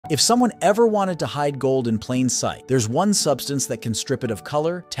If someone ever wanted to hide gold in plain sight, there's one substance that can strip it of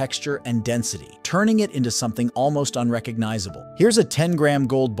color, texture, and density, turning it into something almost unrecognizable. Here's a 10-gram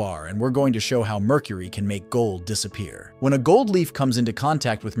gold bar, and we're going to show how mercury can make gold disappear. When a gold leaf comes into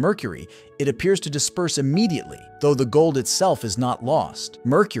contact with mercury, it appears to disperse immediately, though the gold itself is not lost.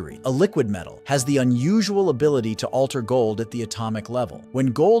 Mercury, a liquid metal, has the unusual ability to alter gold at the atomic level. When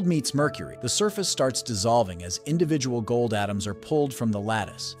gold meets mercury, the surface starts dissolving as individual gold atoms are pulled from the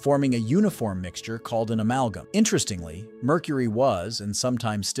lattice, forming a uniform mixture called an amalgam. Interestingly, mercury was, and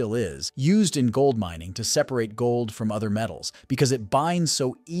sometimes still is, used in gold mining to separate gold from other metals because it binds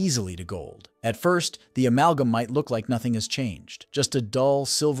so easily to gold. At first, the amalgam might look like nothing has changed, just a dull,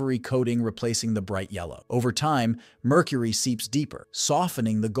 silvery coating replacing the bright yellow. Over time, mercury seeps deeper,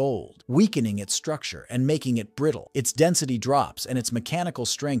 softening the gold, weakening its structure, and making it brittle. Its density drops, and its mechanical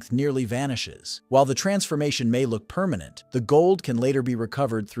strength nearly vanishes. While the transformation may look permanent, the gold can later be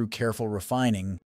recovered through careful refining,